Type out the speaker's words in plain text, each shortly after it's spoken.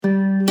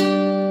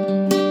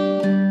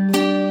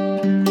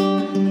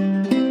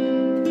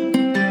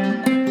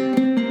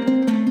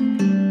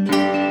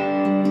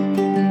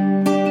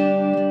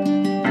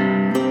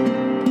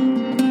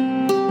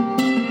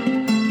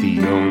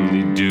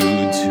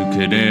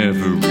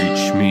ever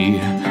reach me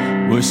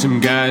were some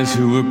guys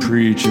who were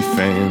preacher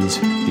fans.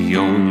 The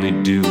only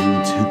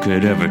dudes who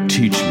could ever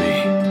teach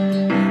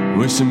me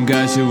were some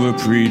guys who were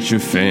preacher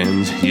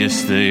fans.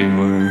 Yes, they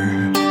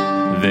were.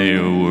 They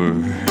were.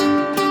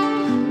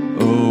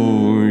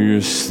 Oh,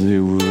 yes, they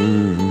were.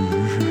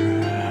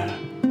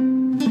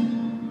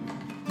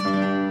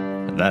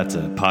 That's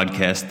a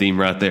podcast theme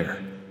right there.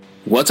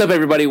 What's up,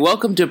 everybody?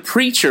 Welcome to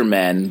Preacher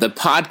Men, the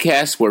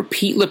podcast where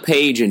Pete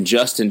LePage and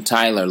Justin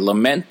Tyler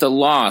lament the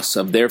loss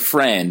of their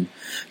friend,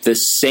 the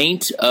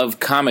saint of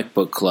comic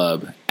book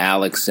club,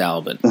 Alex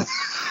Albin.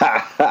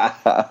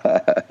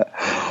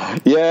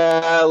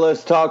 Yeah,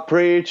 let's talk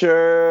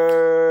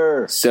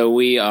Preacher. So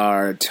we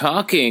are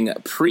talking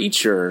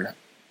Preacher,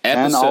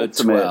 episode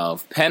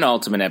 12,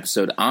 penultimate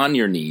episode, On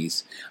Your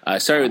Knees.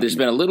 Sorry, there's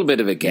been a little bit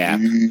of a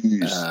gap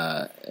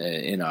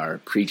in our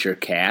Preacher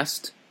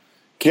cast.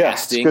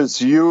 Yes,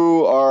 because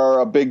you are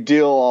a big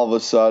deal all of a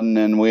sudden,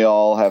 and we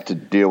all have to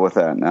deal with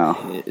that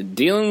now.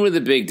 Dealing with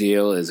a big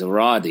deal is a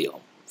raw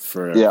deal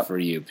for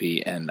you,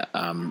 Pete, and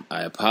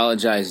I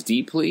apologize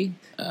deeply,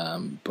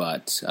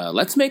 but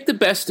let's make the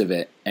best of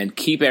it and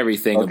keep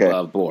everything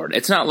above board.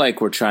 It's not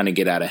like we're trying to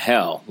get out of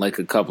hell, like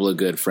a couple of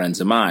good friends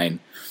of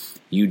mine,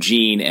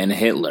 Eugene and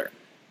Hitler.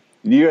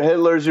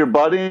 Hitler's your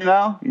buddy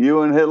now?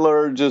 You and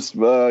Hitler are just,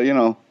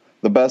 the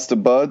best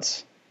of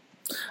buds?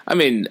 I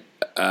mean,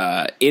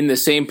 in the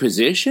same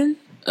position,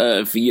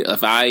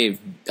 if I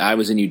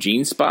was in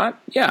Eugene's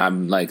spot, yeah,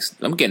 I'm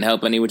getting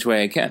help any which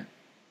way I can.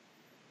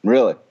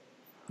 Really?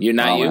 You're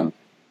not you? Man.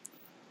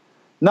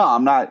 No,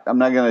 I'm not. I'm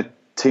not going to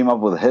team up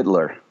with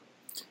Hitler.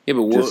 Yeah,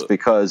 but just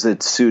because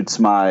it suits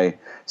my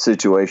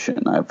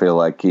situation. I feel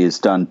like he's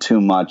done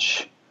too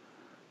much.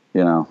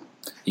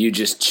 You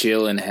just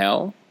chill in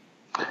hell?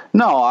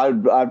 No,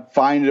 I'd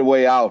find a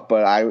way out,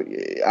 but I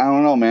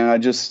don't know,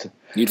 man.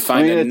 You'd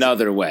find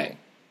another way.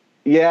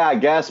 Yeah, I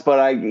guess, but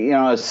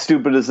as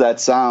stupid as that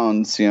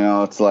sounds,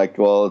 it's like,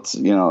 well,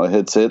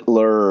 it's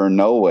Hitler or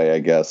no way, I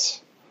guess.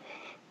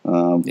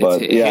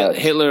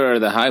 Hitler or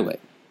the highway.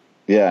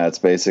 Yeah, it's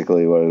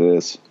basically what it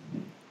is.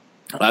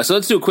 So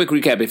let's do a quick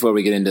recap before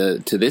we get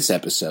into this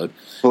episode.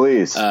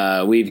 Please.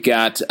 We've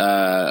got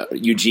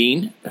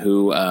Eugene,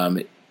 who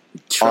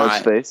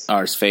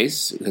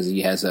Arseface, because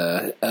he has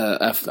a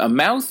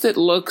mouth that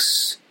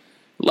looks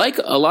like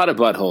a lot of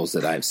buttholes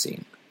that I've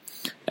seen.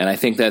 And I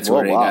think that's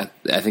where he got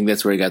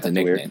the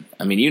nickname. Weird.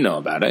 I mean, you know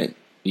about it.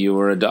 You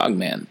were a dog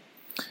man.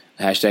 #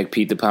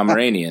 Pete the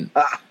Pomeranian.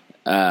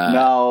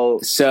 No.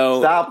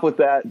 So stop with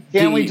that.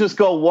 Can't we just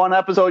go one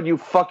episode, you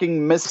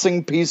fucking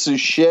missing piece of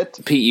shit?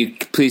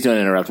 Pete, please don't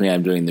interrupt me.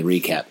 I'm doing the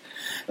recap.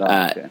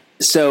 Okay.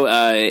 So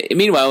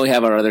meanwhile, we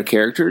have our other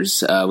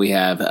characters. We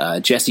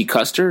have Jesse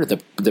Custer,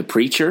 the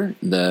preacher,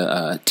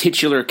 the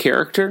titular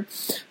character,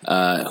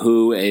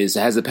 who has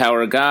the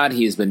power of God.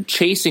 He has been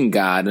chasing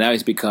God, and now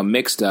he's become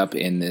mixed up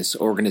in this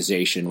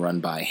organization run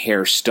by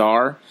Herr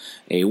Starr,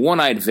 a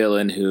one-eyed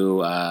villain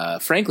who,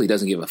 frankly,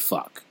 doesn't give a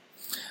fuck.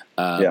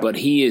 But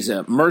he is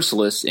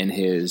merciless in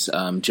his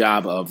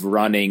job of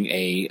running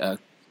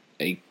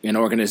an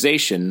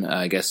organization,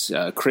 I guess,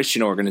 a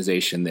Christian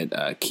organization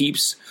that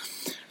keeps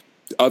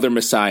other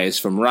messiahs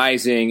from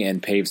rising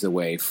and paves the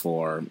way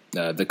for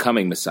the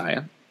coming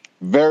Messiah.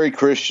 Very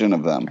Christian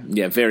of them.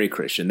 Yeah, very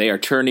Christian. They are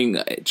turning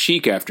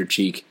cheek after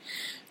cheek.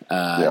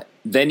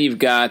 Then you've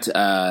got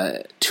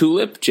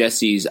Tulip,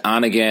 Jesse's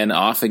on again,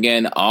 off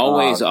again,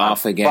 always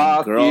off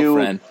again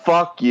girlfriend.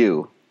 Fuck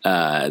you.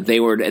 They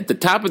were at the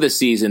top of the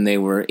season. They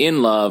were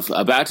in love,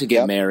 about to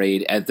get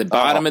married. At the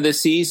bottom of the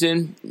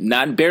season,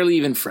 barely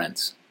even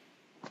friends.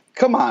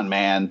 Come on,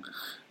 man.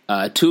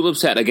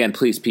 Tulip's had again.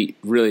 Please, Pete.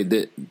 Really,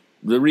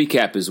 the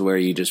recap is where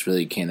you just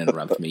really can't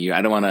interrupt me.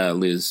 I don't want to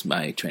lose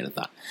my train of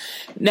thought.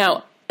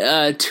 Now,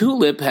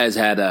 Tulip has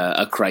had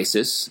a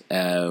crisis.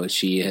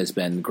 She has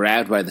been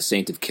grabbed by the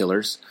Saint of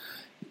Killers.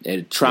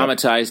 It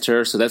traumatized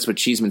her, so that's what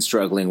she's been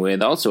struggling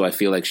with. Also, I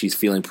feel like she's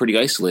feeling pretty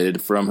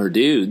isolated from her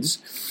dudes.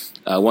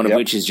 One of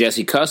which is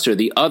Jesse Custer.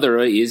 The other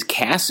is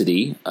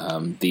Cassidy,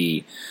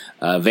 the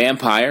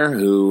vampire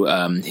who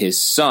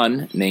his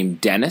son named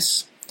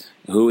Dennis,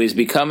 who is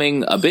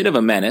becoming a bit of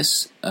a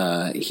menace.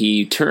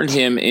 He turned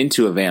him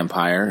into a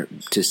vampire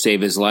to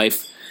save his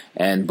life,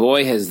 and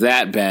boy, has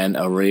that been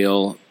a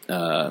real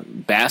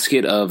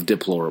basket of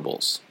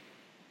deplorables.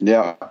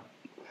 Yeah.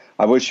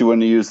 I wish you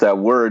wouldn't have used that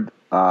word,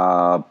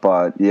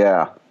 but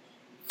yeah.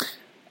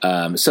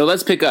 So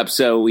let's pick up.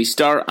 So we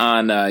start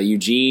on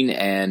Eugene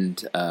and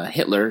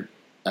Hitler.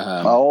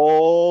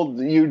 Old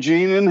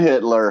Eugene and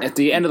Hitler. At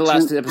the end of the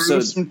last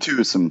episode.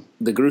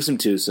 The gruesome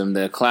twosome.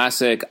 The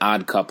classic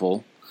odd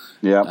couple.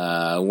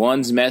 Yeah.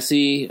 One's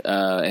messy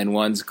and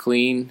one's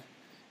clean.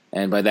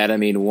 And by that I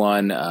mean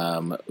one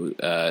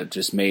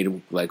just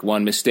made like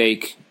one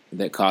mistake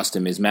that cost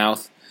him his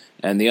mouth.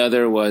 And the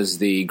other was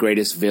the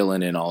greatest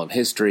villain in all of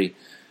history.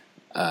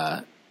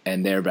 And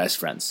they're best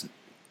friends.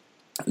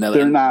 Now,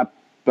 they're not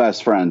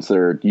best friends.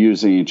 They're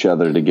using each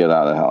other to get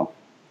out of hell.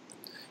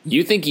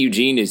 You think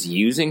Eugene is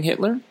using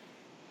Hitler?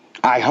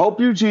 I hope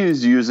Eugene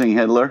is using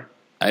Hitler.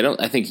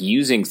 I think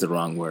using's the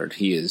wrong word.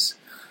 He is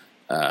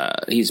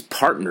he's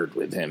partnered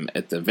with him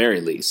at the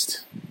very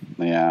least.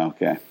 Yeah.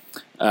 Okay.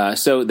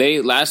 So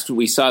last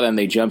we saw them,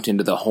 they jumped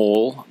into the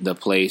hole, the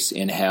place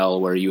in hell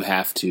where you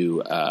have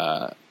to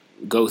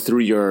go through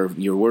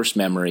your worst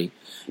memory,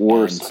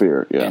 Worst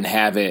fear, yeah, and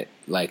have it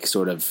like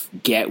sort of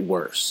get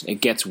worse. It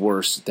gets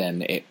worse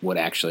than what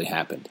actually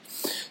happened.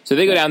 So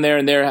they go down there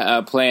and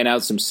they're playing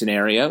out some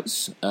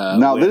scenarios.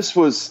 Now this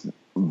was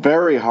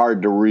very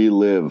hard to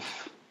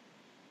relive.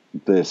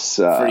 This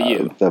for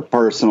you, the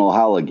personal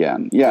hell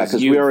again, yeah,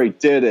 because we already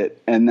did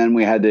it, and then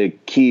we had to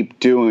keep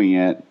doing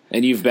it.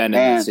 And you've been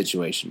in that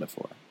situation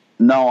before.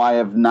 No, I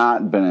have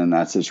not been in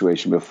that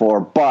situation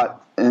before,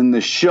 but in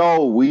the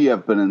show, we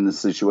have been in this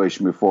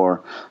situation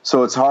before.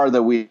 So it's hard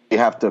that we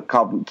have to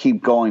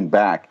keep going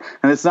back.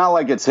 And it's not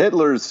like it's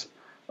Hitler's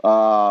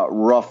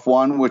rough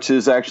one, which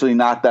is actually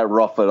not that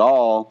rough at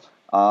all.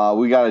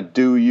 We got to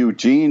do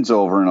Eugene's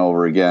over and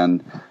over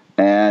again.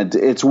 And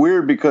it's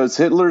weird because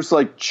Hitler's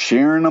like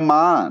cheering him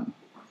on.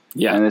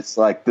 Yeah. And it's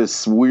like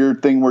this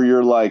weird thing where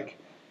you're like,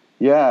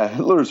 yeah,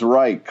 Hitler's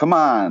right. Come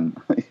on.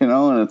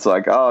 And it's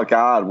like, oh,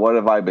 God, what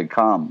have I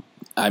become?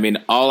 I mean,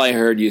 all I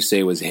heard you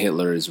say was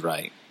Hitler is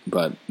right.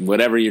 But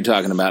whatever you're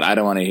talking about, I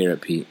don't want to hear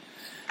it, Pete.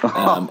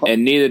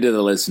 And neither do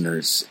the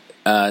listeners.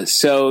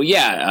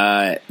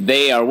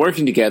 They are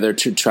working together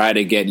to try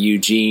to get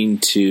Eugene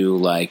to,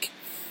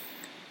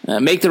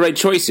 make the right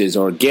choices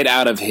or get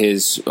out of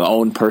his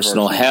own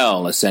personal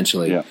hell,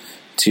 essentially,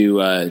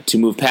 to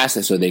move past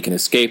it so they can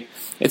escape.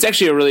 It's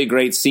actually a really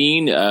great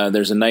scene.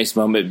 There's a nice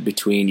moment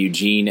between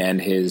Eugene and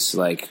his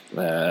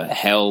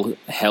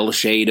hell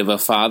shade of a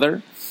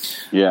father.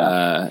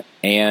 Yeah,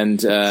 and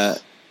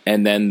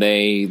then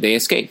they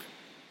escape.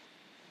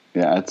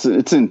 Yeah,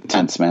 it's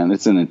intense, man.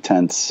 It's an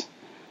intense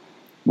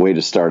way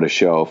to start a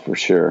show for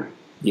sure.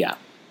 Yeah.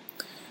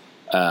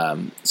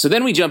 So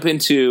then we jump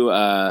into,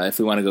 if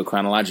we want to go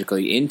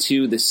chronologically,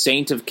 into the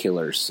Saint of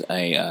Killers,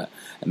 a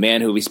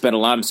man who we spent a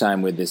lot of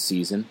time with this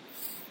season.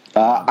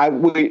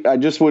 I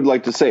just would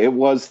like to say it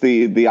was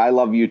the I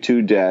Love You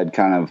Too, Dad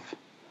kind of.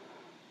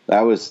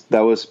 That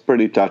was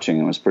pretty touching.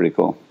 It was pretty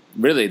cool.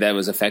 Really, that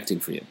was affecting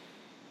for you.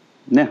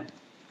 Yeah.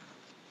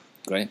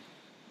 Great.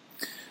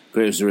 It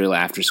was a real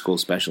after-school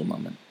special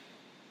moment.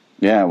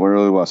 Yeah, it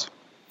really was.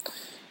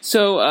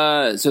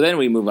 So then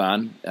we move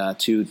on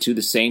to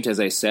the Saint, as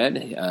I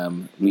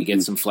said. We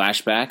get some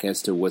flashback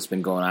as to what's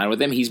been going on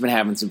with him. He's been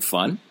having some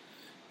fun.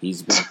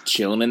 He's been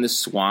chilling in the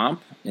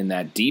swamp, in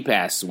that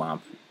deep-ass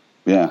swamp,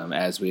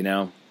 as we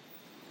know.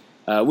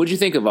 What did you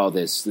think of all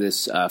this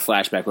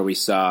flashback where we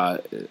saw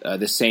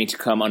the Saint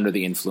come under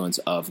the influence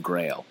of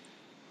Grail?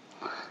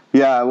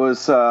 Yeah, it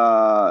was,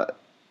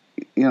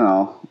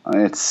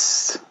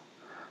 it's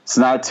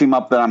not a team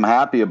up that I'm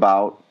happy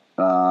about.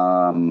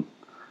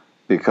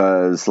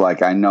 Because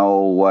I know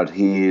what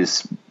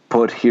he's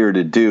put here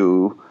to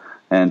do,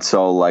 and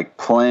so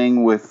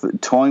toying with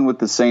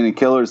the Saint of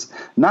Killers,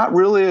 not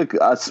really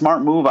a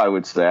smart move, I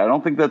would say. I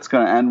don't think that's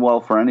going to end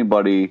well for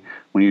anybody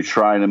when you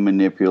try to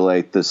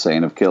manipulate the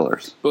Saint of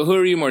Killers. But who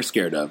are you more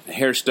scared of,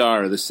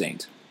 Hairstar or the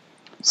Saint?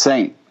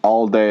 Saint,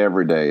 all day,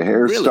 every day.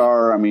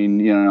 Hairstar, really? I mean,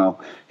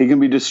 he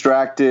can be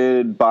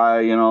distracted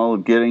by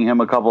getting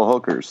him a couple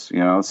hookers,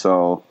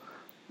 so.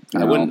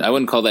 I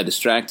wouldn't call that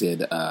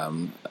distracted.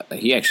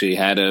 He actually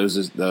had it was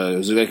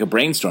like a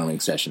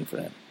brainstorming session for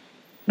him.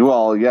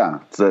 Well,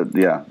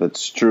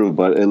 that's true.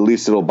 But at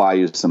least it'll buy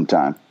you some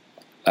time.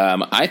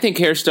 I think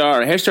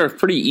Hairstar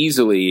pretty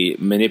easily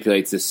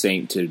manipulates the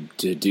Saint to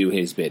do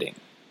his bidding.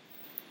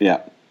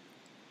 Yeah.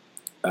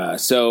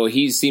 So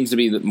he seems to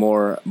be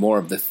more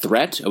of the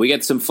threat. We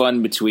get some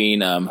fun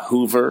between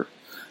Hoover,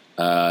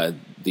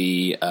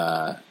 the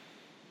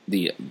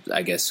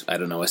I guess, I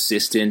don't know,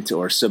 assistant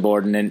or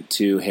subordinate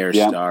to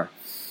Hairstar.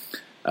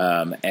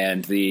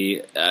 And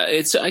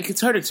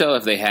it's hard to tell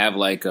if they have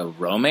a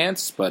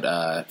romance,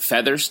 but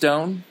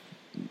Featherstone,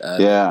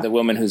 the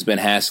woman who's been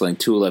hassling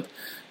Tulip,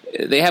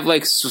 they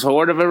have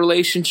sort of a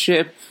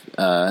relationship.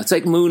 It's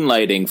like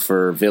moonlighting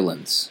for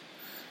villains,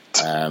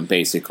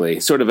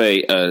 basically. Sort of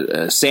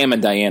a Sam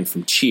and Diane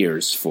from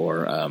Cheers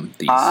for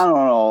these I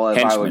don't know if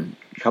henchmen. I would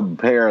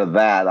compare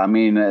that. I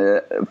mean,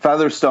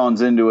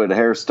 Featherstone's into it.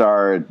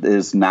 Hairstar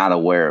is not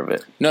aware of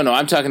it. No,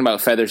 I'm talking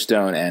about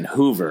Featherstone and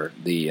Hoover,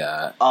 the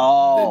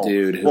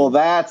dude. Who, well,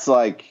 that's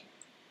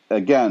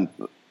again.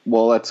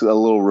 Well, that's a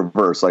little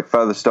reverse.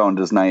 Featherstone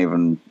does not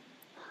even.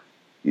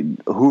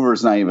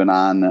 Hoover's not even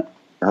on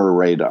her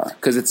radar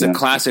because it's a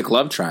classic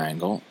love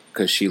triangle.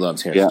 Because she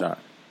loves Hairstar.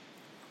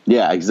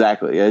 Yeah,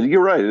 exactly. Yeah,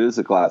 you're right. It is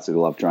a classic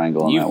love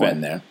triangle. You've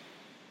been there.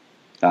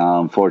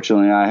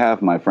 Fortunately, I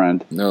have, my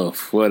friend. Oh,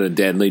 what a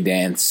deadly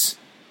dance.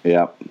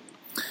 Yep.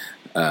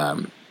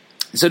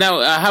 So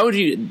now, how would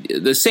you...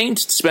 The Saint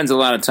spends a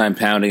lot of time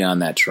pounding on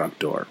that truck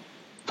door.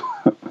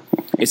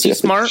 Is he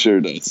smart?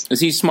 Sure does. Is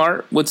he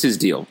smart? What's his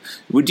deal?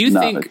 Do you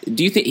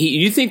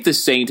think the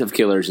Saint of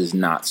Killers is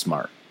not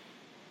smart?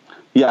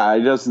 Yeah,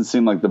 he doesn't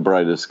seem like the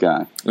brightest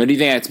guy. Or do you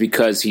think that's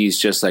because he's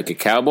just like a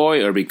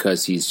cowboy or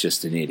because he's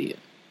just an idiot?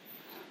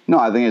 No,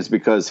 I think it's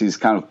because he's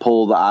kind of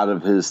pulled out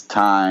of his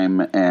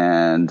time,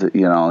 and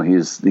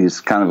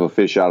he's kind of a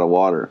fish out of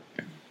water.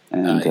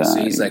 And so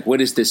he's like,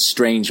 "What is this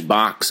strange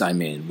box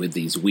I'm in with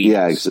these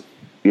wheels?"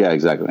 Yeah,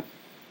 exactly.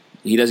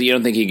 He doesn't. You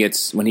don't think he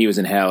gets when he was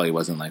in hell? He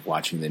wasn't like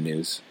watching the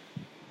news.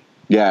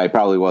 Yeah, he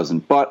probably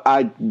wasn't. But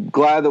I'm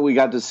glad that we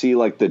got to see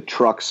like the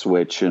truck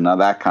switch and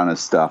that kind of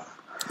stuff.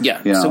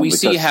 Yeah, so we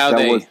see how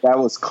that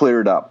was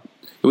cleared up.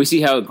 We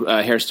see how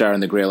Hairstar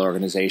and the Grail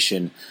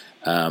organization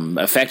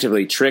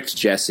effectively tricked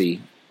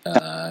Jesse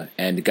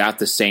and got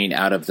the Saint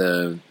out of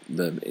the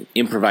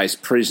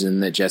improvised prison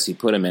that Jesse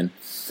put him in.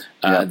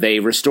 They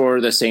restore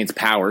the Saint's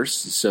powers,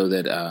 so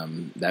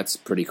that that's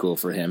pretty cool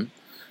for him.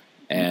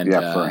 And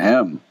for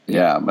him,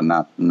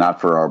 but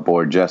not for our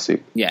boy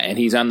Jesse. Yeah, and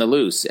he's on the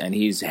loose, and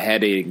he's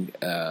heading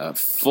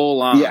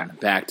full on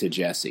back to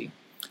Jesse.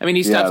 I mean,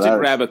 he stops to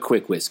grab a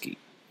quick whiskey.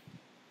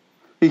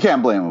 You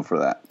can't blame him for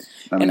that.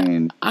 I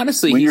mean,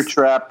 honestly, when you're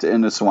trapped in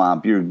the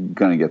swamp, you're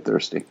gonna get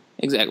thirsty.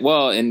 Exactly.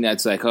 Well, and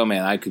that's like, oh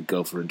man, I could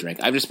go for a drink.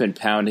 I've just been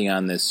pounding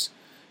on this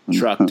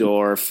truck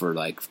door for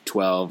like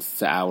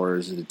 12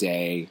 hours a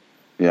day.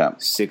 Yeah.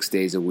 6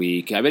 days a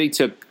week. I bet he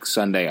took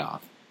Sunday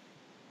off.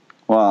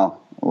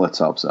 Well, let's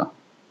hope so.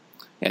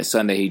 Yeah,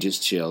 Sunday he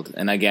just chilled.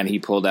 And again, he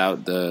pulled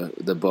out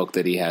the book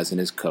that he has in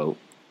his coat,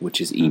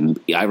 which is,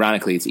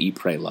 ironically, it's Eat,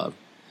 Pray, Love.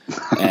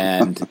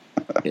 And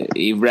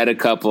he read a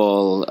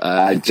couple...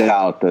 I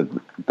doubt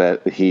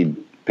that he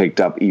picked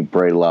up Eat,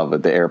 Pray, Love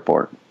at the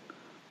airport.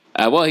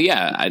 Well,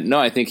 yeah.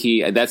 I think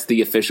that's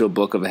the official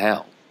book of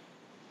hell.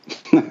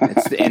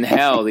 In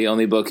hell, the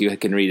only book you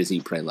can read is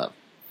Eat, Pray, Love.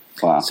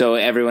 Wow. So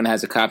everyone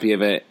has a copy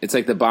of it. It's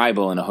like the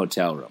Bible in a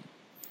hotel room.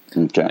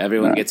 Okay.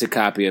 Everyone gets a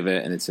copy of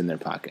it, and it's in their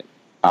pocket.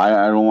 I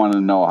don't want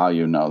to know how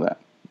you know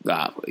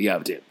that. Yeah,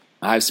 dude.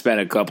 I've spent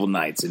a couple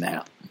nights in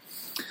hell.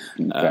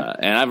 Okay.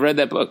 And I've read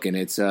that book, and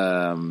it's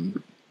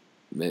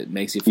it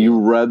makes you feel... You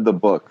read the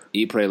book?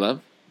 Eat, Pray,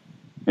 Love?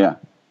 Yeah.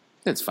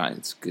 That's fine.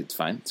 It's good. It's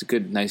fine. It's a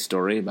good, nice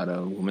story about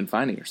a woman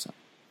finding herself.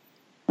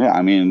 Yeah,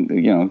 I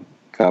mean,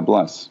 God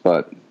bless.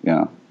 But,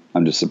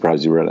 I'm just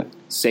surprised you read it.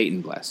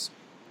 Satan bless.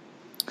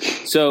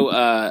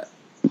 So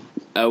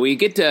we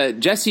get to...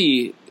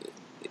 Jesse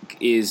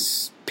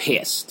is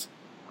pissed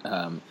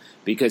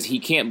because he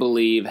can't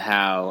believe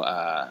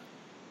how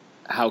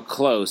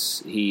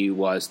close he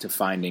was to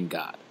finding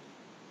God.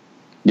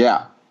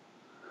 Yeah.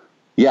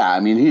 Yeah,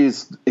 I mean,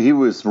 he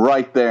was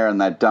right there,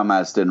 and that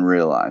dumbass didn't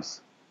realize.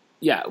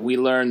 Yeah, we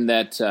learned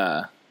that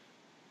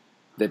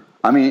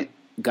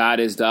God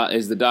is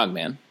the dog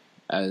man,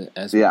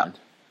 as one.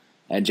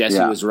 And Jesse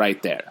was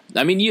right there.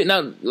 I mean,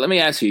 now let me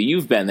ask you: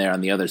 you've been there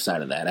on the other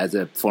side of that as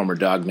a former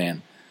dog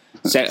man,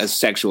 a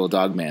sexual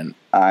dog man.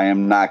 I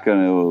am not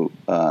going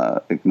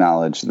to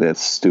acknowledge this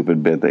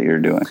stupid bit that you're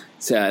doing.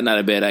 It's not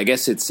a bit. I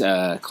guess it's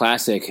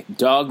classic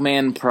dog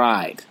man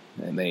pride.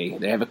 And they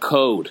have a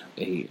code,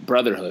 a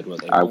brotherhood. Where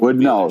I would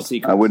know.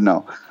 I would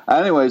know.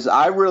 Anyways,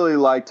 I really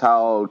liked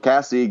how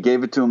Cassidy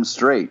gave it to him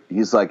straight.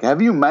 He's like,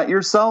 have you met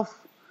yourself?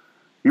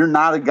 You're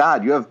not a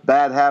god. You have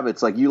bad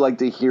habits. Like, you like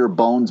to hear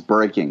bones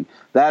breaking.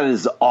 That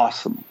is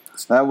awesome.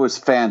 That was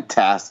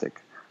fantastic.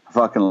 I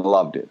fucking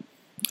loved it.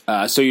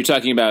 So you're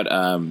talking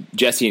about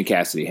Jesse and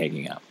Cassidy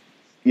hanging out.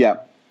 Yeah.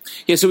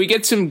 Yeah, so we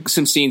get some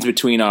scenes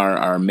between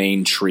our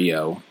main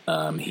trio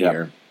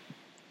here. Yep.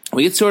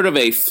 We get sort of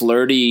a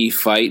flirty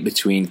fight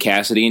between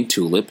Cassidy and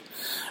Tulip,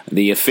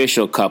 the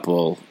official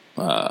couple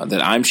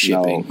that I'm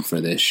shipping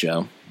for this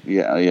show.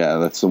 Yeah,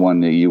 that's the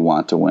one that you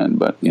want to win,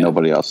 but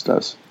nobody else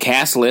does.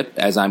 Cass-Lip,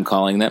 as I'm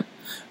calling them.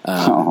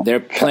 They're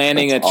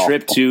planning a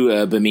trip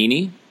to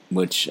Bimini,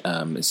 which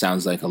it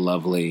sounds like a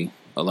lovely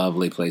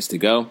place to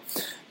go.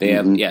 They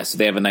have so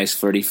they have a nice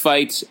flirty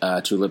fight.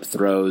 Tulip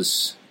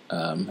throws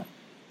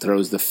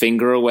the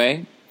finger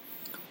away.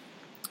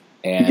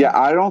 And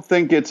I don't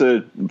think it's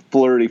a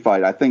flirty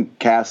fight. I think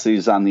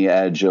Cassie's on the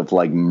edge of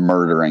like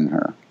murdering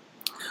her.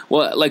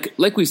 Well,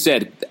 like we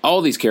said,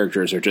 all these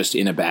characters are just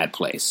in a bad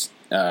place.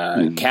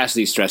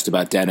 Cassidy's stressed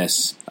about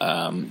Dennis.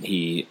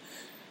 He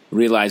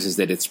realizes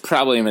that it's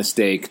probably a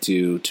mistake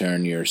to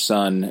turn your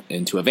son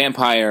into a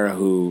vampire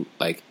who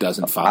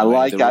doesn't follow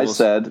the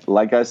rules.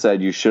 Like I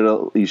said, you should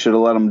have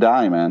let him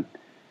die, man.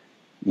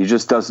 He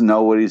just doesn't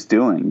know what he's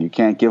doing. You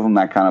can't give him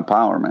that kind of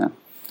power, man.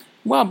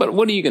 Well, but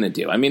what are you going to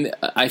do? I mean,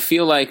 I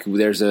feel like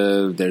there's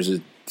a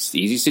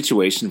easy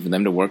situation for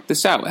them to work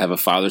this out. Have a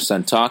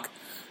father-son talk,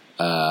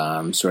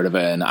 sort of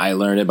an I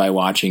learned it by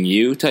watching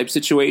you type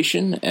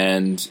situation,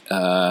 and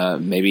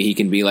maybe he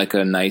can be like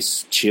a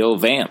nice chill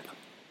vamp.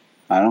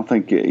 I don't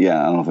think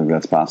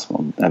that's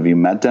possible. Have you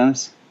met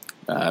Dennis?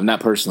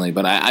 Not personally,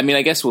 but I mean,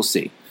 I guess we'll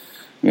see.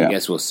 Yeah. I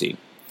guess we'll see.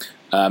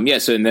 So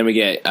and then we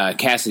get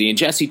Cassidy and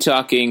Jesse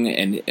talking,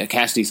 and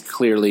Cassidy's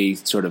clearly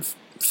sort of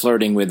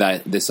flirting with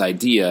this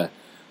idea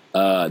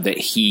that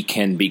he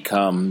can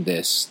become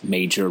this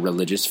major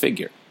religious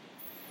figure.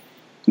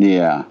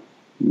 Yeah,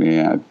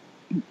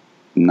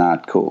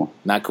 not cool.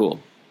 Not cool.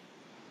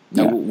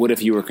 Now, what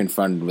if you were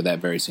confronted with that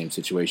very same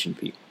situation,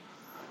 Pete?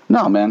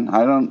 No, man,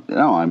 I don't.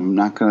 No, I'm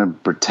not going to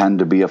pretend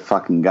to be a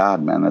fucking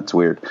god, man. That's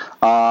weird.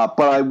 But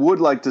I would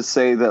like to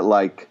say that,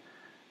 like,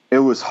 it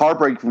was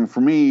heartbreaking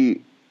for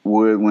me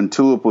when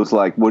Tulip was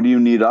like, "What do you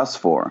need us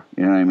for?"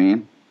 You know what I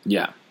mean?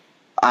 Yeah.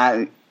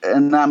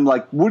 And I'm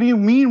like, "What do you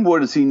mean? What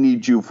does he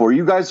need you for?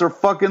 You guys are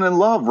fucking in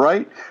love,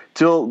 right?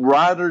 Till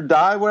ride or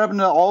die. What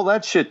happened to all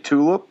that shit,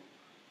 Tulip?"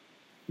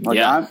 Like,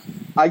 yeah.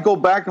 I go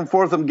back and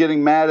forth. I'm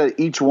getting mad at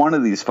each one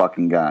of these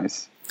fucking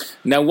guys.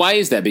 Now, why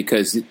is that?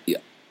 Because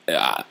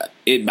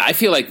I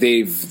feel like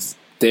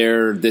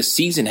this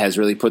season has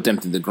really put them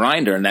through the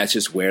grinder, and that's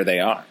just where they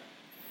are.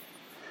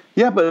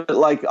 Yeah, but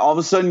like all of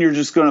a sudden you're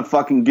just going to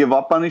fucking give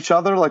up on each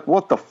other? Like,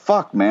 what the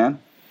fuck, man?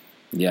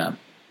 Yeah.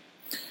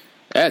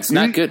 It's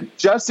not good.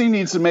 Jesse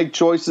needs to make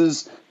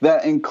choices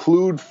that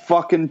include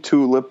fucking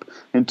Tulip,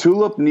 and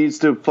Tulip needs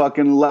to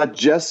fucking let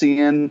Jesse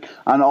in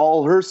on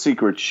all her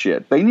secret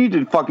shit. They need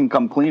to fucking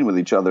come clean with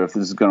each other if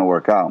this is going to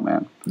work out,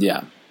 man.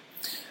 Yeah.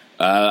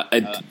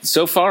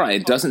 So far,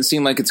 it doesn't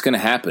seem like it's going to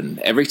happen.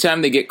 Every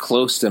time they get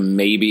close to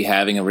maybe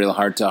having a real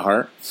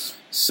heart-to-heart,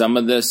 some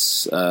of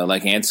this,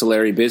 like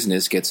ancillary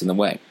business, gets in the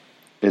way.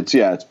 It's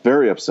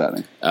very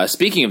upsetting.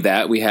 Speaking of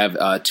that, we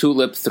have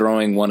Tulip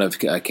throwing one of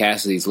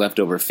Cassidy's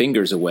leftover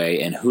fingers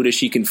away, and who does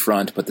she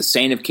confront but the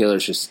Saint of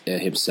Killers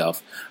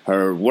himself,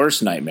 her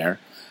worst nightmare.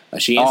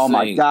 Oh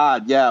my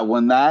God, yeah,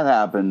 when that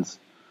happens,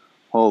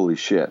 holy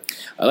shit.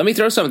 Let me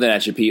throw something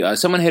at you, Pete.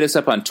 Someone hit us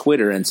up on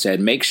Twitter and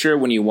said, make sure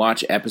when you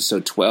watch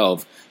episode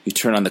 12, you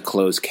turn on the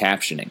closed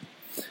captioning.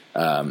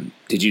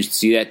 Did you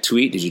see that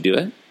tweet? Did you do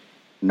it?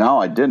 No,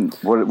 I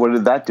didn't. What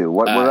did that do?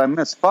 What did I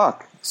miss?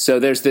 Fuck. So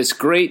there's this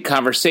great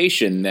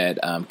conversation that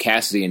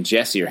Cassidy and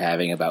Jesse are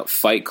having about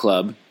Fight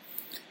Club,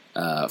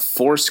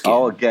 foreskin.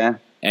 Oh, again.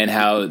 And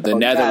how the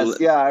Netherlands...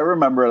 Yeah, I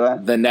remember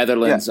that. The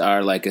Netherlands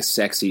are like a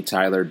sexy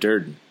Tyler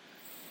Durden.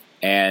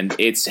 And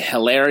it's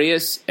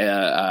hilarious.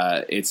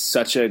 It's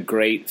such a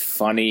great,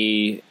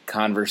 funny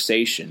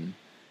conversation.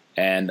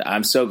 And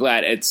I'm so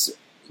glad.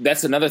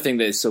 That's another thing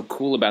that is so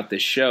cool about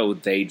this show.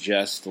 They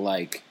just,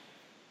 like,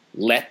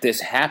 let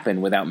this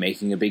happen without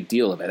making a big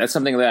deal of it. That's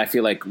something that I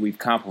feel like we've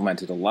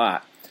complimented a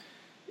lot.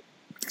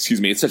 Excuse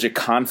me. It's such a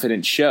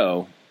confident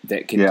show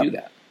that can do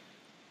that.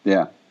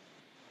 Yeah.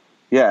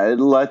 Yeah, it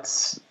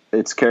lets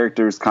its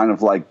characters kind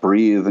of like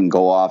breathe and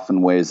go off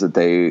in ways that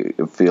they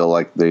feel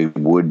like they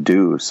would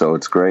do. So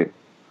it's great.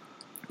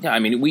 Yeah, I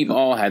mean, we've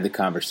all had the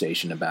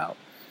conversation about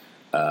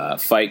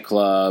Fight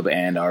Club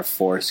and our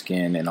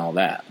foreskin and all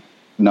that.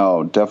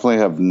 No, definitely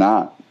have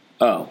not.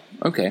 Oh,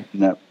 okay.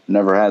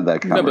 Never had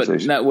that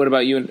conversation. No, but what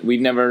about you?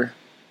 We've never...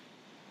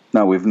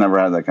 No, we've never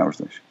had that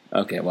conversation.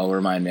 Okay, well,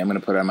 remind me. I'm going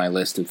to put it on my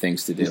list of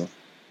things to do.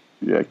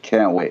 Yeah,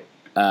 can't wait.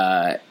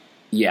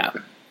 Yeah,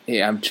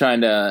 I'm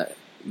trying to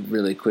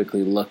really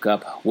quickly look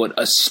up what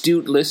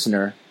astute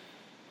listener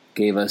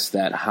gave us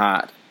that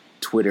hot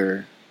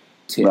Twitter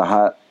tip.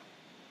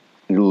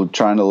 You're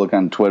trying to look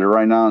on Twitter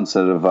right now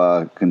instead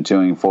of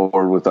continuing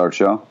forward with our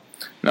show?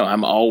 No,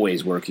 I'm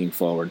always working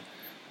forward.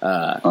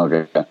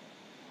 Okay.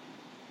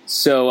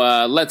 So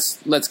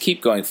let's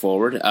keep going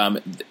forward.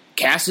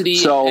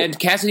 Cassidy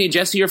and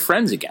Jesse are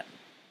friends again.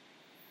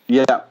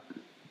 Yeah.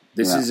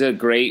 This is a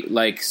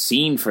great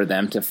scene for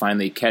them to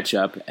finally catch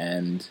up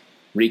and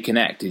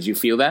reconnect. Did you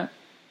feel that?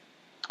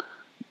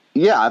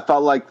 Yeah, I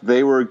felt like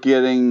they were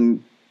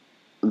getting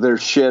their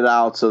shit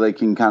out so they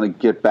can kind of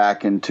get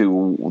back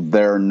into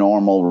their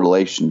normal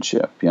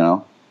relationship, you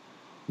know?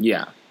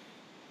 Yeah.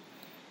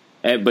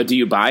 But do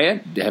you buy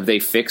it? Have they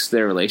fixed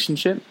their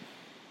relationship?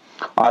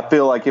 I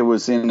feel like it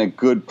was in a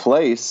good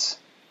place.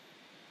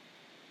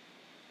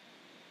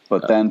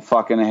 But then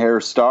fucking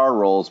Hair Star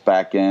rolls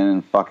back in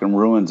and fucking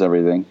ruins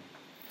everything.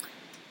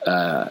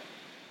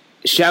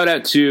 Shout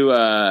out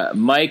to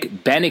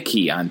Mike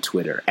Beneke on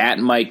Twitter, at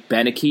Mike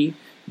Beneke,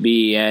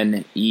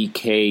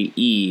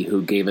 Beneke,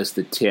 who gave us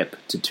the tip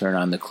to turn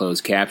on the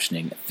closed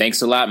captioning.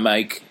 Thanks a lot,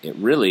 Mike. It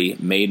really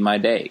made my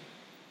day.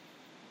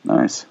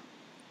 Nice.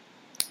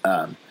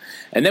 And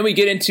then we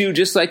get into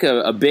just like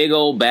a big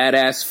old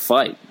badass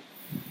fight.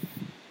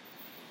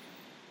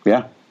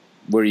 Yeah.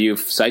 Were you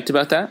psyched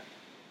about that?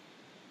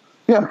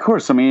 Yeah, of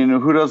course. I mean,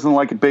 who doesn't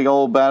like a big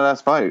old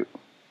badass fight?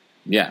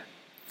 Yeah.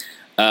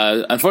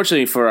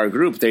 Unfortunately for our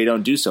group, they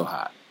don't do so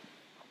hot.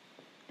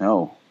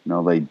 No,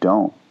 they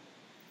don't.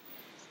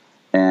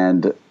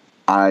 And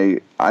I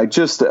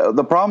just,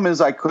 the problem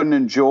is I couldn't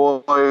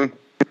enjoy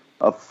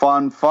a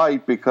fun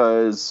fight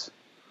because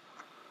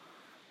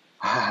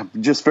I'm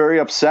just very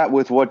upset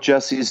with what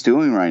Jesse's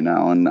doing right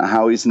now and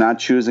how he's not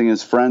choosing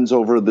his friends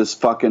over this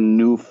fucking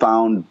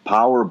newfound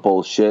power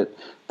bullshit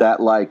that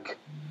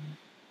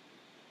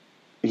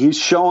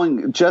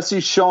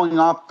Jesse's showing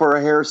off for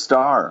a Hair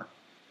Star.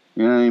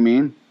 You know what I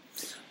mean?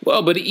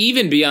 Well, but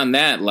even beyond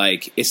that,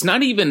 it's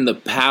not even the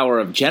power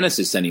of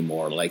Genesis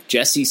anymore.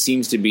 Jesse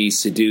seems to be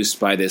seduced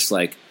by this,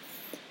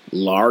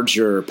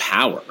 larger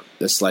power,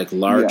 this,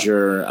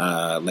 larger,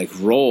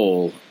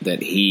 role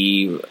that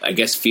he, I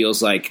guess,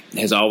 feels like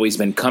has always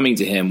been coming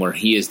to him, where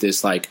he is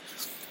this,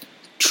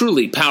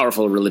 truly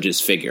powerful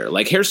religious figure.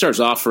 Hair Star's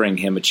offering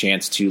him a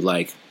chance to,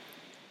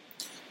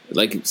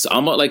 like it's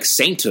almost like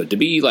sainthood, to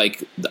be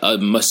like a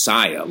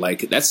messiah.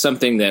 Like that's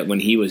something that when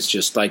he was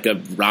just like a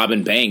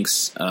Robin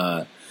Banks,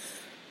 that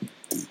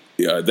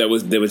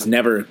was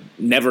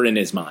never in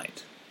his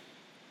mind.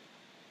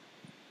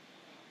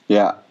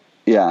 Yeah,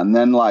 and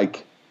then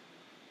like,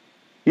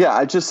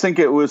 I just think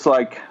it was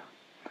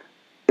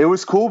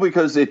cool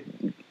because it,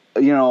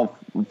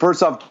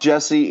 first off,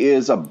 Jesse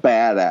is a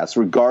badass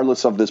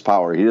regardless of this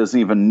power. He doesn't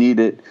even need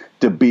it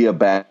to be a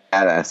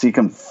badass. He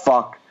can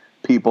fuck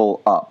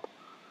people up.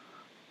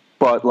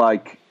 But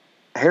like,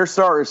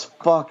 Hairstar is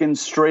fucking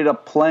straight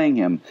up playing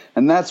him,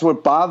 and that's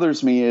what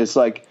bothers me. Is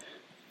like,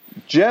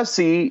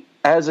 Jesse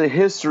has a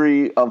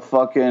history of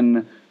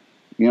fucking,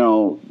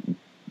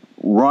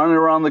 running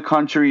around the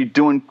country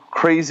doing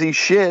crazy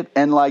shit,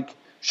 and like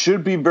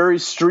should be very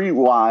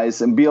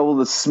streetwise and be able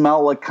to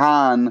smell a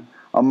con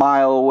a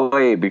mile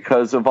away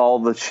because of all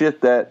the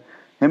shit that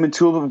him and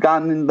Tulip have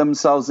gotten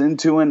themselves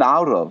into and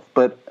out of.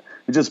 But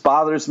it just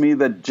bothers me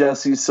that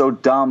Jesse's so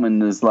dumb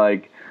and is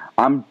like,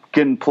 I'm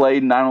getting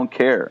played and I don't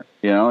care.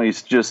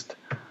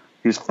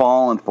 He's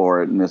falling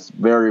for it, and it's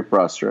very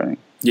frustrating.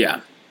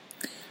 Yeah.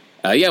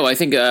 Well, I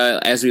think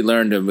as we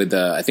learned with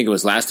I think it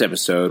was last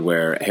episode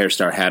where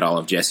Hairstar had all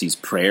of Jesse's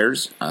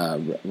prayers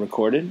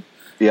recorded.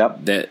 Yep.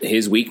 That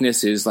his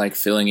weakness is like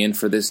filling in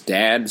for this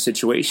dad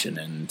situation,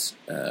 and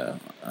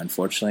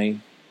unfortunately,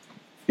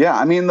 yeah.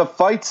 I mean, the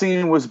fight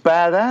scene was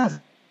badass.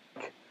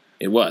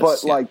 It was,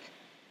 but like,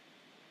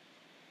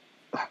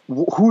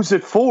 who's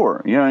it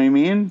for? You know what I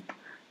mean?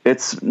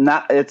 It's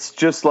not. It's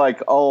just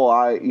like,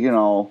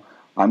 I'm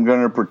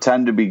going to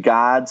pretend to be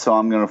God, so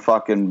I'm going to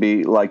fucking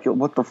be like,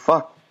 what the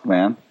fuck,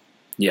 man?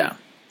 Yeah.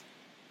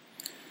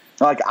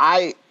 Like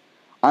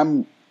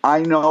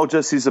I know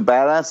Jesse's a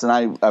badass, and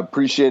I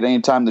appreciate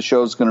any time the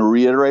show's going to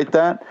reiterate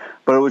that.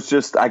 But it was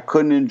just, I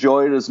couldn't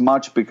enjoy it as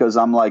much because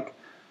I'm like,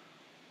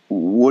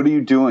 what are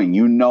you doing?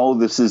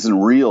 This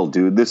isn't real,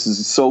 dude. This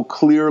is so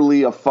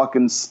clearly a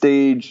fucking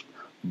staged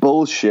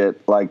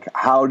bullshit. Like,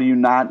 how do you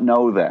not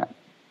know that?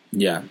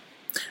 Yeah.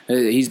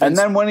 And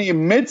then when he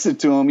admits it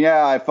to him,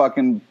 I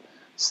fucking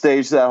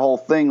staged that whole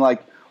thing.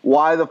 Like,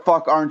 why the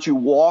fuck aren't you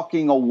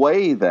walking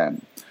away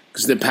then?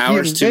 Because the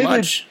power's too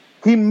much.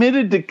 He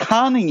admitted to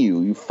conning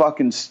you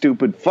fucking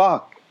stupid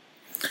fuck.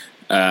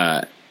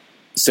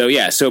 So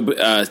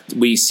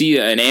we see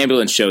an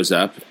ambulance shows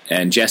up,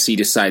 and Jesse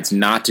decides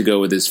not to go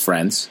with his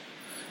friends.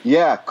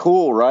 Yeah,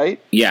 cool,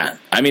 right? Yeah.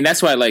 I mean,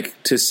 that's why, like,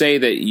 to say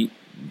that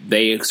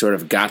they sort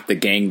of got the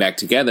gang back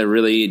together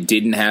really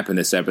didn't happen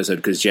this episode,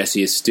 because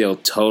Jesse is still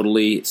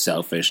totally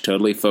selfish,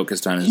 totally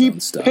focused on his own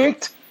stuff. He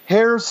picked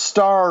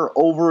Hairstar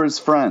over his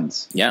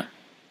friends. Yeah.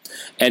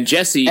 And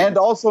Jesse... And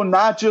also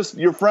not just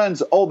your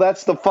friends. Oh,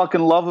 that's the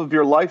fucking love of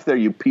your life there,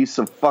 you piece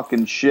of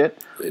fucking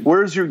shit.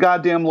 Where's your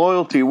goddamn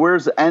loyalty?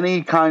 Where's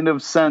any kind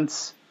of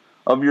sense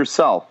of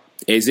yourself?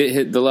 Is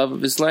it the love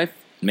of his life?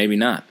 Maybe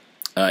not.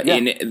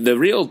 And the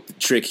real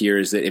trick here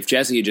is that if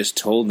Jesse had just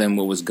told them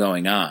what was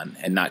going on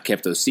and not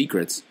kept those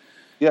secrets,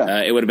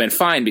 it would have been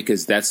fine,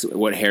 because that's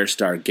what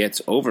Hairstar gets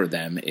over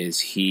them, is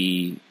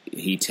he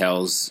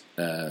tells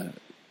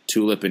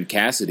Tulip and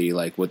Cassidy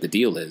like what the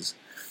deal is.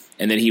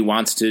 And then he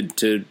wants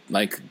to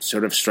like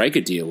sort of strike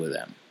a deal with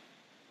them.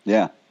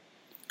 Yeah.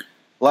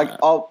 Like,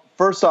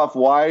 first off,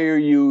 why are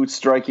you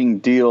striking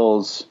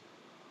deals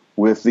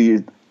with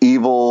the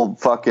evil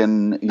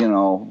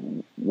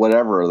fucking,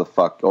 whatever the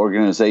fuck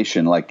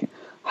organization? Like,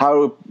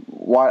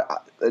 why?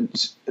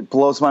 It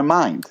blows my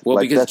mind. Well,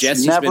 like, because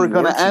Jesse's never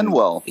going to end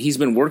well. He's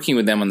been working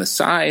with them on the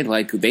side.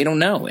 Like, they don't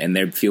know, and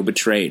they feel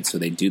betrayed, so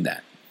they do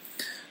that.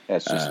 Yeah,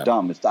 it's just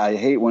dumb. I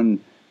hate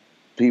when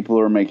people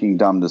are making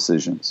dumb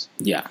decisions.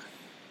 Yeah.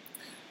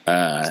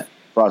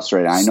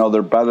 Frustrating. I know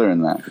they're better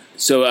than that.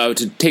 So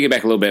to take it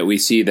back a little bit, we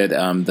see that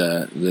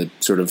the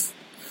sort of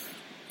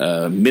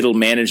middle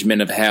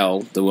management of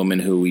Hell, the woman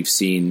who we've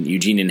seen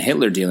Eugene and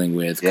Hitler dealing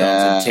with, comes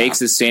and takes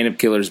the stand-up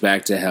killers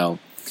back to Hell.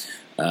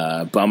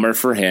 Bummer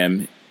for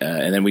him.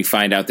 And then we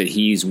find out that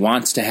he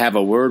wants to have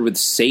a word with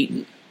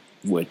Satan,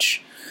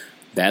 which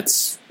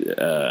that's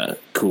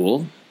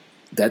cool.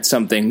 That's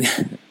something.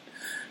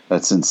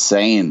 That's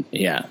insane.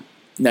 Yeah.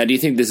 Now,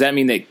 does that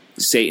mean that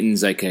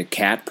Satan's like a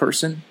cat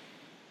person?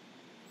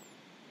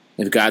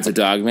 If God's a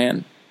dog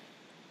man?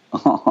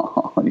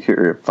 Oh,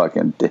 you're a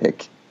fucking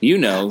dick. You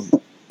know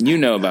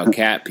about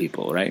cat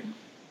people, right?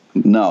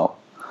 No,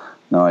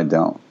 I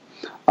don't.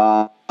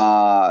 Yeah,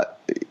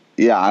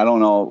 I don't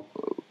know.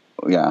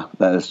 Yeah,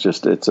 that is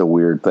just, it's a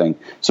weird thing.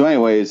 So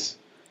anyways,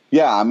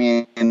 yeah, I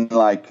mean,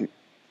 like,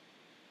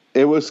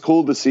 it was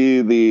cool to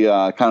see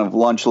the kind of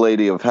lunch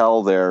lady of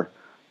Hell there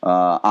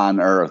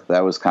on Earth.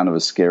 That was kind of a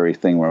scary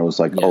thing where it was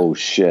like, oh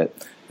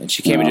shit. And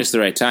she came at just the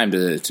right time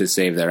to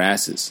save their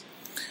asses.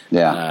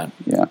 Yeah.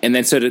 And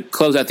then so to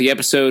close out the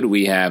episode,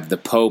 we have the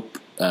Pope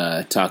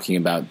talking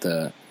about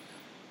the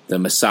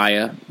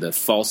Messiah, the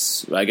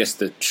false, I guess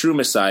the true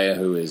Messiah,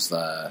 who is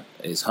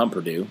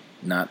Humperdoo,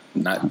 not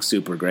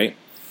super great.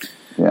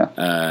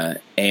 Yeah.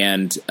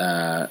 And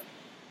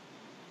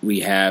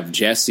we have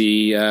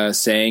Jesse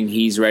saying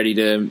he's ready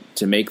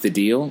to make the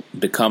deal,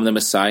 become the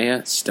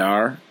Messiah,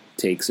 Star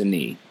takes a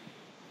knee.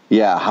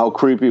 Yeah, how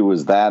creepy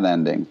was that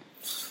ending?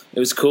 It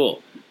was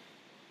cool.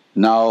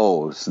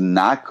 No, it's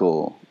not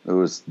cool. It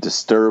was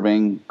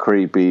disturbing,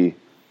 creepy,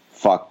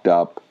 fucked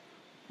up,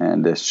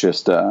 and it's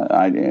just,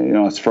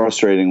 it's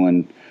frustrating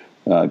when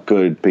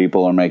good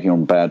people are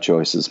making bad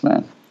choices,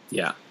 man.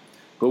 Yeah.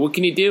 But what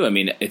can you do? I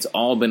mean, it's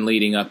all been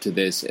leading up to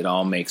this. It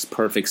all makes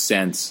perfect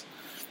sense.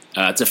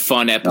 It's a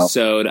fun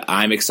episode. Nope.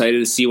 I'm excited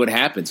to see what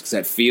happens because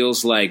it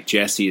feels like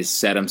Jesse has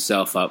set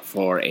himself up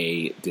for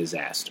a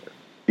disaster.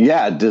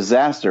 Yeah,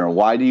 disaster.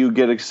 Why do you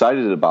get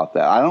excited about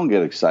that? I don't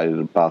get excited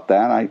about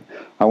that.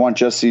 I want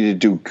Jesse to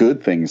do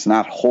good things,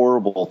 not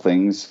horrible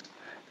things,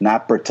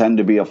 not pretend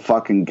to be a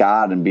fucking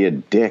god and be a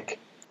dick.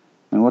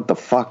 I mean, what the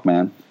fuck,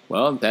 man?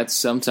 Well, that's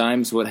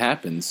sometimes what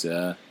happens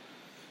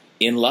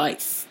in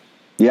life.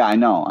 Yeah, I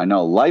know.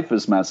 Life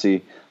is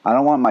messy. I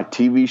don't want my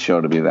TV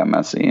show to be that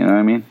messy. You know what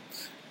I mean?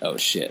 Oh,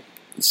 shit.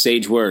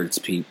 Sage words,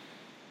 Pete.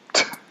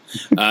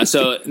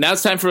 So now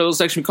it's time for a little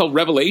section called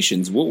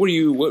Revelations. What were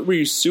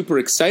you super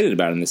excited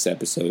about in this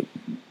episode?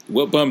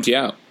 What bummed you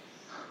out?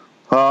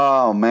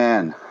 Oh,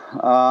 man.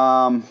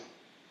 I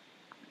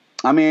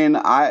mean,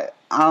 I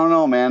don't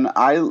know, man.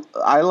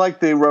 I like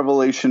the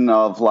revelation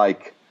of,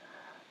 like,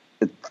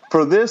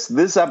 for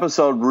this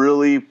episode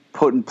really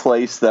put in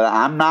place that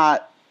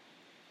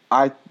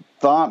I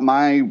thought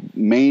my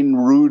main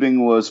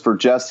rooting was for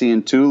Jesse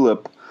and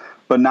Tulip,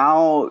 but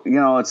now,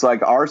 it's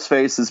like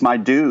Arseface is my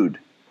dude.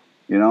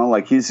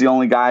 Like he's the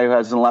only guy who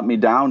hasn't let me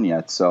down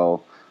yet.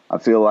 So I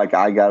feel like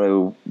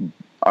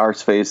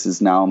Arseface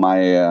is now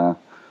my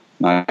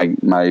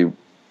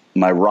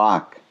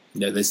rock.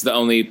 No, this is the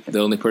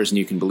only person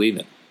you can believe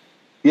in.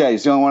 Yeah,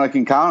 he's the only one I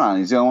can count on.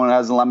 He's the only one who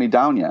hasn't let me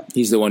down yet.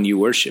 He's the one you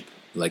worship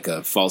like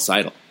a false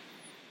idol.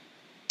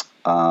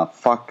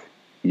 Fuck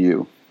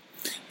you.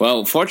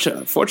 Well,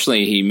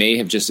 fortunately, he may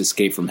have just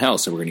escaped from hell,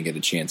 so we're going to get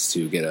a chance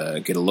to get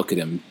a look at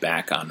him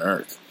back on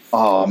Earth.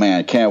 Oh man,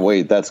 I can't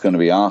wait! That's going to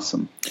be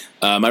awesome.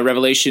 My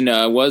revelation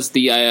was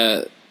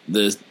the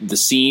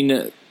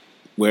scene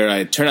where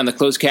I turned on the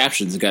closed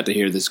captions and got to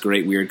hear this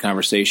great weird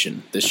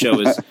conversation. This show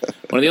is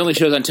one of the only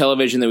shows on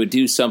television that would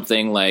do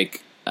something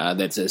like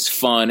that's as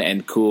fun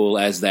and cool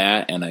as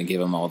that, and I give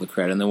them all the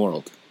credit in the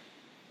world.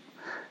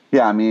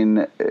 Yeah, I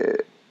mean,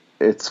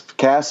 it's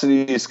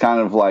Cassidy's kind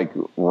of like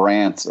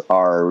rants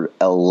are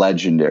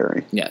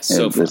legendary. Yeah, it's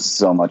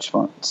so much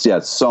fun. Yeah,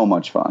 it's so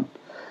much fun.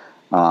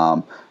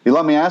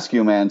 Let me ask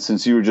you, man,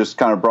 since you just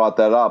kind of brought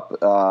that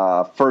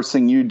up, first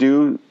thing you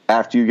do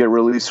after you get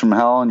released from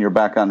hell and you're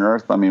back on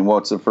Earth, I mean,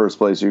 what's the first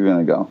place you're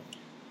going to go?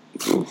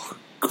 Oof,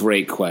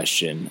 great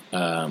question.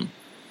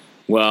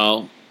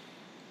 Well,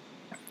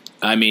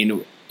 I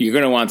mean, you're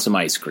going to want some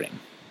ice cream.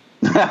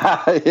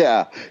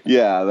 yeah,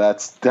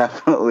 that's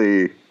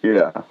definitely,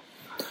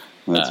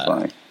 that's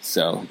funny.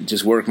 So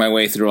just work my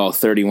way through all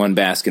 31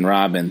 Baskin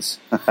Robbins.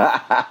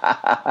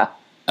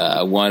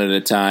 One at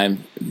a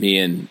time, me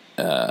and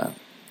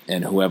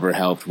whoever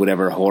helped,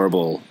 whatever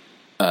horrible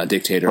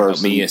dictator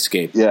helped me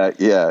escape. Yeah.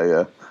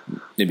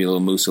 Maybe a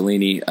little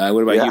Mussolini.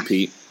 What about you,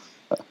 Pete?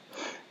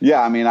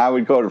 Yeah, I mean, I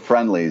would go to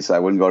Friendly's. I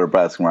wouldn't go to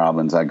Baskin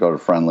Robbins. I'd go to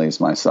Friendly's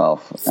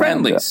myself.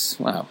 Friendly's,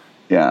 wow.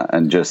 Yeah,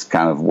 and just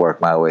kind of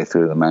work my way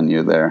through the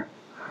menu there.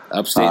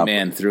 Upstate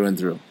man, through and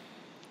through.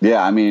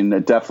 Yeah, I mean,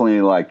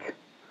 definitely like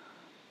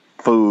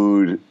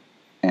food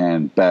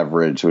and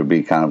beverage would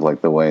be kind of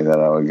like the way that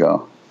I would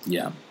go.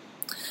 Yeah.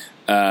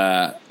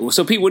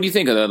 So, Pete, what do you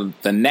think of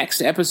the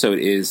next episode?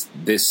 Is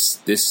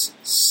this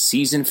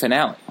season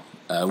finale?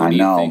 I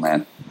know,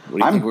 man. What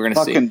do you think we're going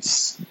to see? I'm fucking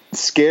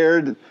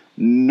scared,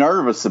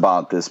 nervous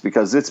about this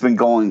because it's been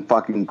going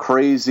fucking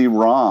crazy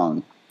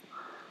wrong.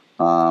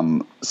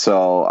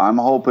 So I'm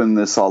hoping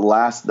this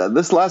last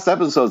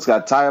episode's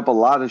got to tie up a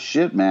lot of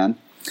shit, man.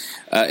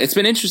 It's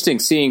been interesting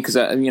seeing because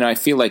I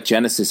feel like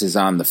Genesis is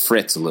on the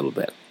fritz a little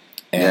bit.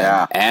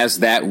 And as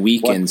that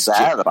weakens,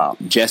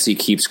 Jesse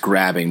keeps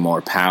grabbing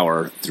more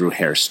power through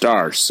Hair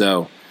Star.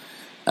 So,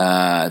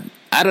 I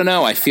don't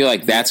know. I feel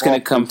like that's going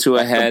to come to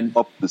a head.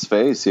 Up his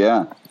face,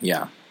 yeah.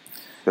 Yeah.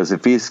 Because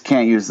if he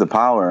can't use the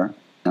power,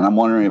 and I'm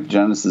wondering if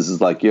Genesis is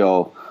like,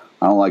 yo,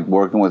 I don't like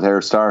working with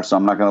Hair Star, so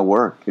I'm not going to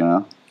work,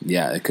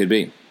 Yeah, it could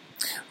be.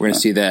 We're going to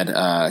see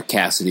that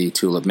Cassidy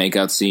Tulip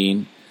makeout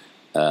scene.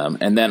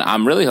 And then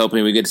I'm really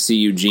hoping we get to see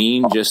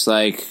Eugene just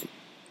like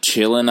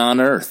chilling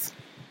on Earth.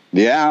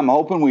 Yeah, I'm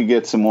hoping we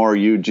get some more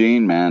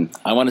Eugene, man.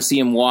 I want to see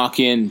him walk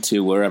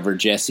into wherever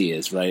Jesse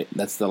is, right?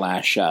 That's the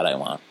last shot I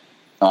want.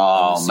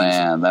 Oh,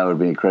 man, that would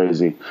be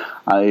crazy.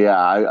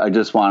 I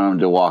just want him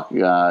to walk,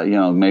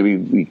 maybe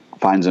he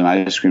finds an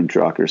ice cream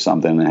truck or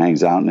something and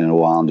hangs out in it a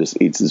while and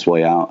just eats his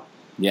way out.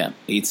 Yeah,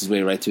 eats his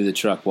way right through the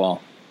truck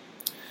wall.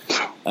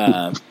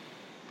 All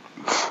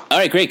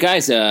right, great,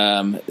 guys.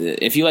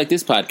 If you like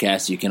this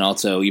podcast,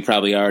 you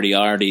probably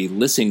already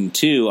listened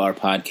to our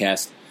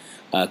podcast,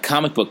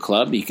 Comic Book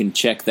Club. You can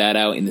check that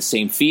out in the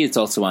same feed. It's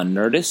also on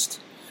Nerdist.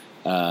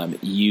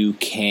 You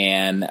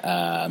can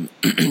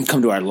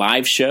come to our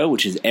live show,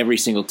 which is every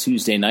single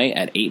Tuesday night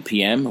at 8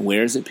 p.m.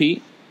 Where is it,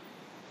 Pete?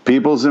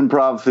 People's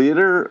Improv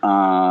Theater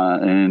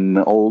in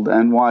Old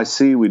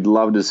NYC. We'd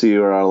love to see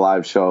you at our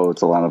live show.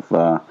 It's a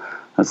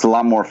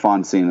lot more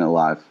fun seeing it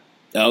live.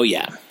 Oh,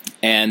 yeah.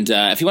 And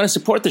if you want to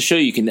support the show,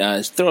 you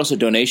can throw us a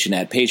donation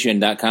at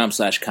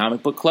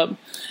patreon.com/comicbookclub.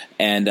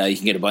 And you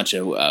can get a bunch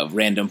of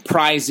random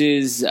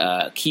prizes,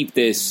 keep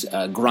this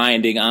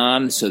grinding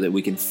on so that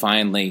we can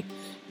finally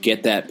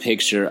get that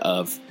picture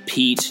of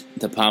Pete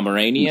the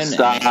Pomeranian.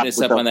 And hit us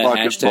up on that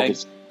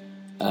hashtag.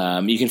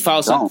 You can follow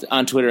us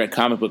on Twitter at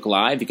Comic Book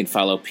Live. You can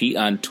follow Pete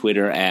on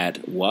Twitter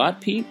at what,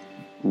 Pete?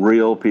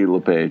 Real Pete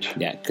LePage.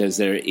 Yeah, because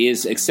there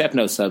is, except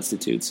no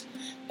substitutes.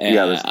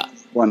 There's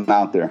one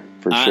out there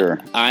for sure.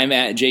 I'm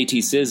at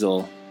JT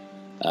Sizzle,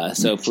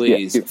 so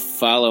please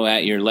follow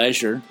at your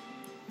leisure.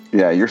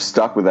 Yeah, you're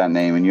stuck with that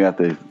name, and you have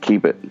to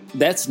keep it.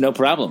 That's no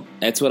problem.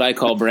 That's what I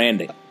call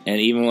branding.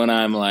 And even when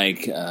I'm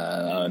like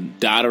a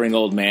doddering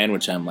old man,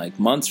 which I'm like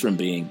months from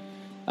being,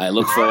 I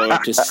look forward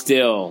to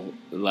still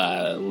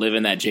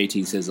living that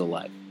JT Sizzle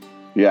life.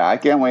 Yeah, I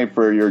can't wait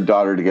for your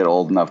daughter to get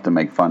old enough to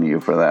make fun of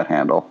you for that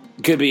handle.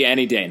 Could be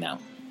any day now.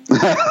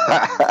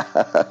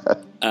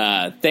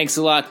 Thanks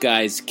a lot,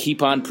 guys.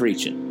 Keep on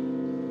preaching.